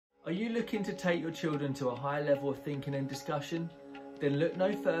Are you looking to take your children to a higher level of thinking and discussion? Then look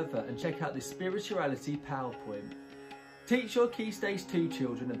no further and check out this Spirituality PowerPoint. Teach your Key Stage 2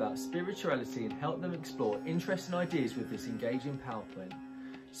 children about spirituality and help them explore interesting ideas with this engaging PowerPoint.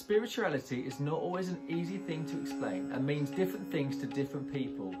 Spirituality is not always an easy thing to explain and means different things to different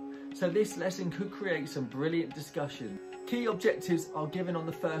people, so this lesson could create some brilliant discussion. Key objectives are given on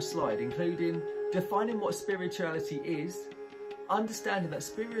the first slide, including defining what spirituality is, understanding that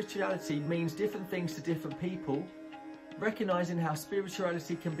spirituality means different things to different people, recognising how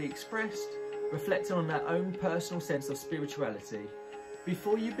spirituality can be expressed, reflecting on their own personal sense of spirituality.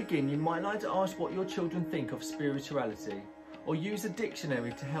 Before you begin, you might like to ask what your children think of spirituality, or use a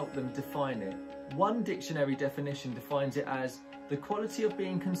dictionary to help them define it. One dictionary definition defines it as the quality of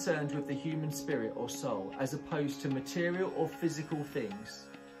being concerned with the human spirit or soul, as opposed to material or physical things.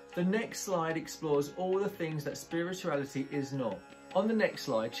 The next slide explores all the things that spirituality is not. On the next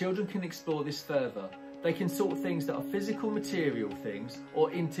slide, children can explore this further. They can sort things that are physical, material things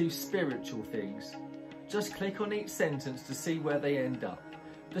or into spiritual things. Just click on each sentence to see where they end up.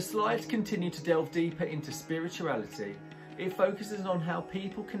 The slides continue to delve deeper into spirituality. It focuses on how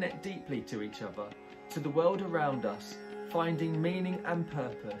people connect deeply to each other, to the world around us, finding meaning and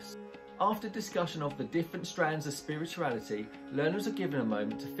purpose. After discussion of the different strands of spirituality, learners are given a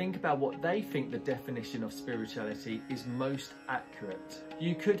moment to think about what they think the definition of spirituality is most accurate.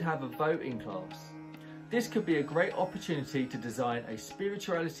 You could have a vote in class. This could be a great opportunity to design a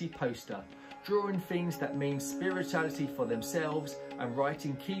spirituality poster, drawing things that mean spirituality for themselves and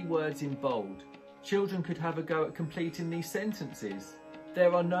writing key words in bold. Children could have a go at completing these sentences.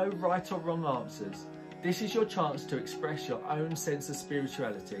 There are no right or wrong answers. This is your chance to express your own sense of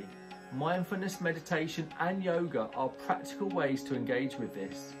spirituality. Mindfulness, meditation and yoga are practical ways to engage with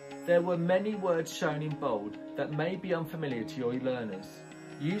this. There were many words shown in bold that may be unfamiliar to your learners.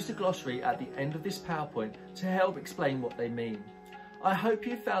 Use the glossary at the end of this PowerPoint to help explain what they mean. I hope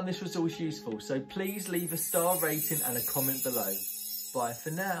you found this resource useful, so please leave a star rating and a comment below. Bye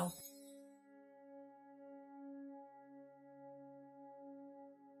for now.